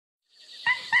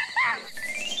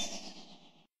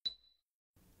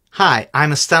Hi,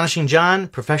 I'm Astonishing John,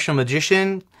 professional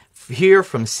magician here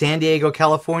from San Diego,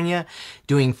 California,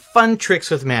 doing fun tricks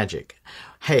with magic.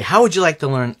 Hey, how would you like to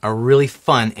learn a really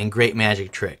fun and great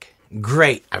magic trick?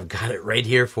 Great, I've got it right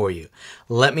here for you.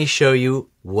 Let me show you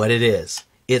what it is.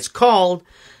 It's called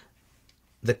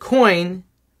the coin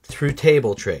through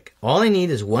table trick. All I need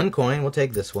is one coin. We'll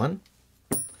take this one.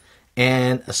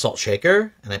 And a salt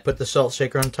shaker, and I put the salt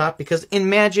shaker on top because in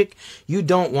magic you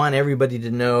don't want everybody to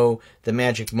know the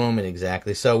magic moment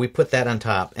exactly, so we put that on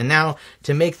top. And now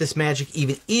to make this magic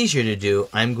even easier to do,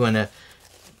 I'm going to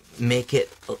make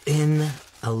it in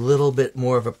a little bit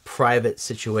more of a private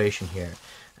situation here.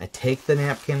 I take the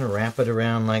napkin, wrap it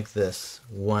around like this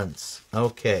once.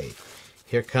 Okay,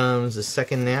 here comes the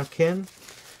second napkin,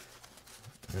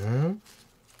 and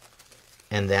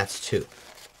that's two.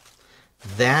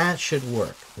 That should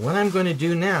work. What I'm going to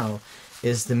do now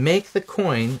is to make the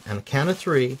coin, on the count of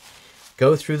three,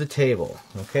 go through the table.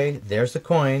 Okay, there's the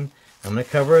coin. I'm going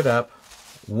to cover it up.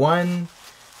 1,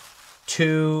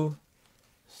 2,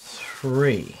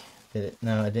 3. Did it?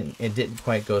 No, it didn't. It didn't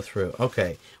quite go through.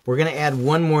 Okay, we're going to add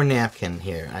one more napkin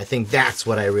here. I think that's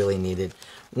what I really needed.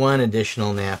 One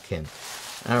additional napkin.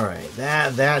 All right,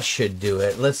 that should do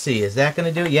it. Let's see. Is that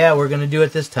going to do it? Yeah, we're going to do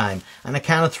it this time. On the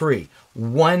count of three.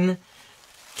 1,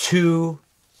 2,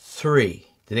 3.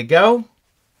 Did it go?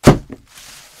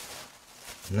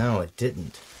 No, it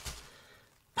didn't.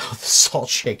 Oh, the salt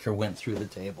shaker went through the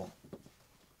table.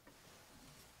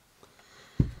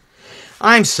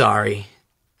 I'm sorry,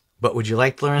 but would you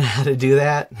like to learn how to do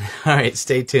that? All right,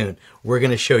 stay tuned. We're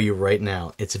going to show you right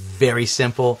now. It's very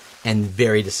simple and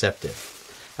very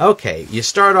deceptive. Okay, you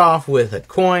start off with a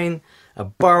coin, a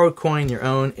borrowed coin, your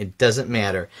own, it doesn't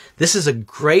matter. This is a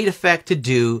great effect to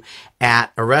do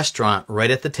at a restaurant right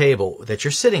at the table that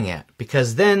you're sitting at,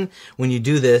 because then when you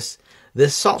do this,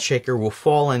 this salt shaker will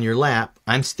fall on your lap.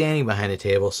 I'm standing behind a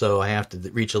table, so I have to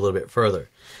reach a little bit further.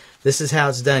 This is how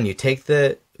it's done. You take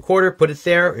the quarter, put it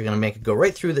there, you're going to make it go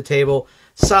right through the table.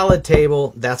 Solid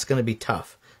table, that's going to be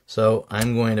tough. So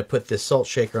I'm going to put this salt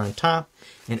shaker on top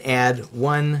and add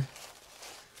 1,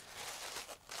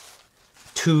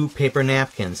 2 paper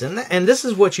napkins. And this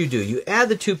is what you do. You add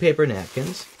the 2 paper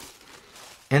napkins,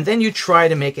 and then you try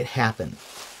to make it happen.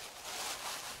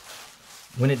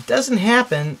 When it doesn't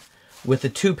happen with the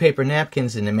 2 paper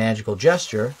napkins in the magical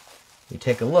gesture, you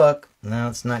take a look. Now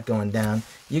it's not going down.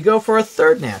 You go for a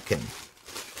third napkin.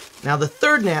 Now the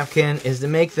third napkin is to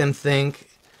make them think,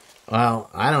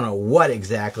 well, I don't know what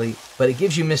exactly, but it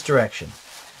gives you misdirection.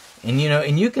 And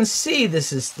you can see the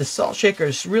salt shaker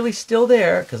is really still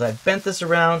there because I've bent this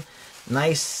around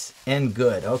nice and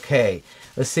good. Okay,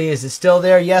 let's see, is it still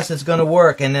there? Yes, it's going to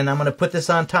work. And then I'm going to put this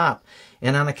on top.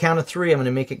 And on the count of 3, I'm going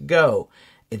to make it go.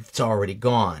 It's already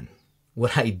gone.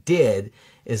 What I did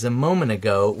is a moment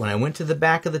ago, when I went to the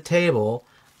back of the table,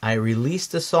 I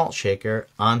released the salt shaker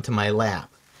onto my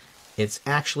lap. It's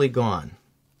actually gone.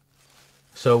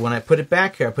 So when I put it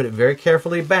back here, I put it very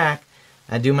carefully back.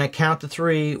 I do my count to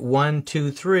 3, 1,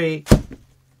 2, 3.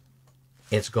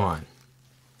 It's gone.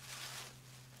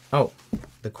 Oh,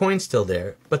 the coin's still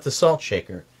there, but the salt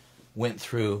shaker went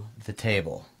through the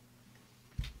table.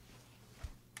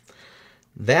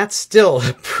 That's still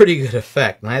a pretty good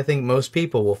effect, and I think most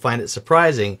people will find it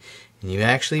surprising, and you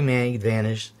actually may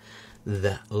advantage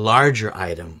the larger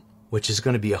item, which is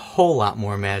going to be a whole lot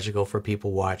more magical for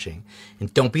people watching.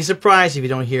 And don't be surprised if you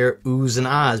don't hear oohs and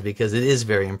ahs, because it is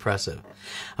very impressive.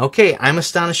 Okay, I'm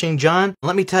Astonishing John.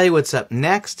 Let me tell you what's up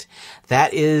next.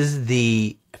 That is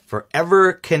the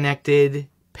Forever Connected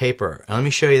paper. Let me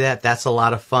show you that. That's a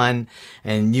lot of fun,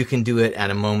 and you can do it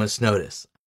at a moment's notice.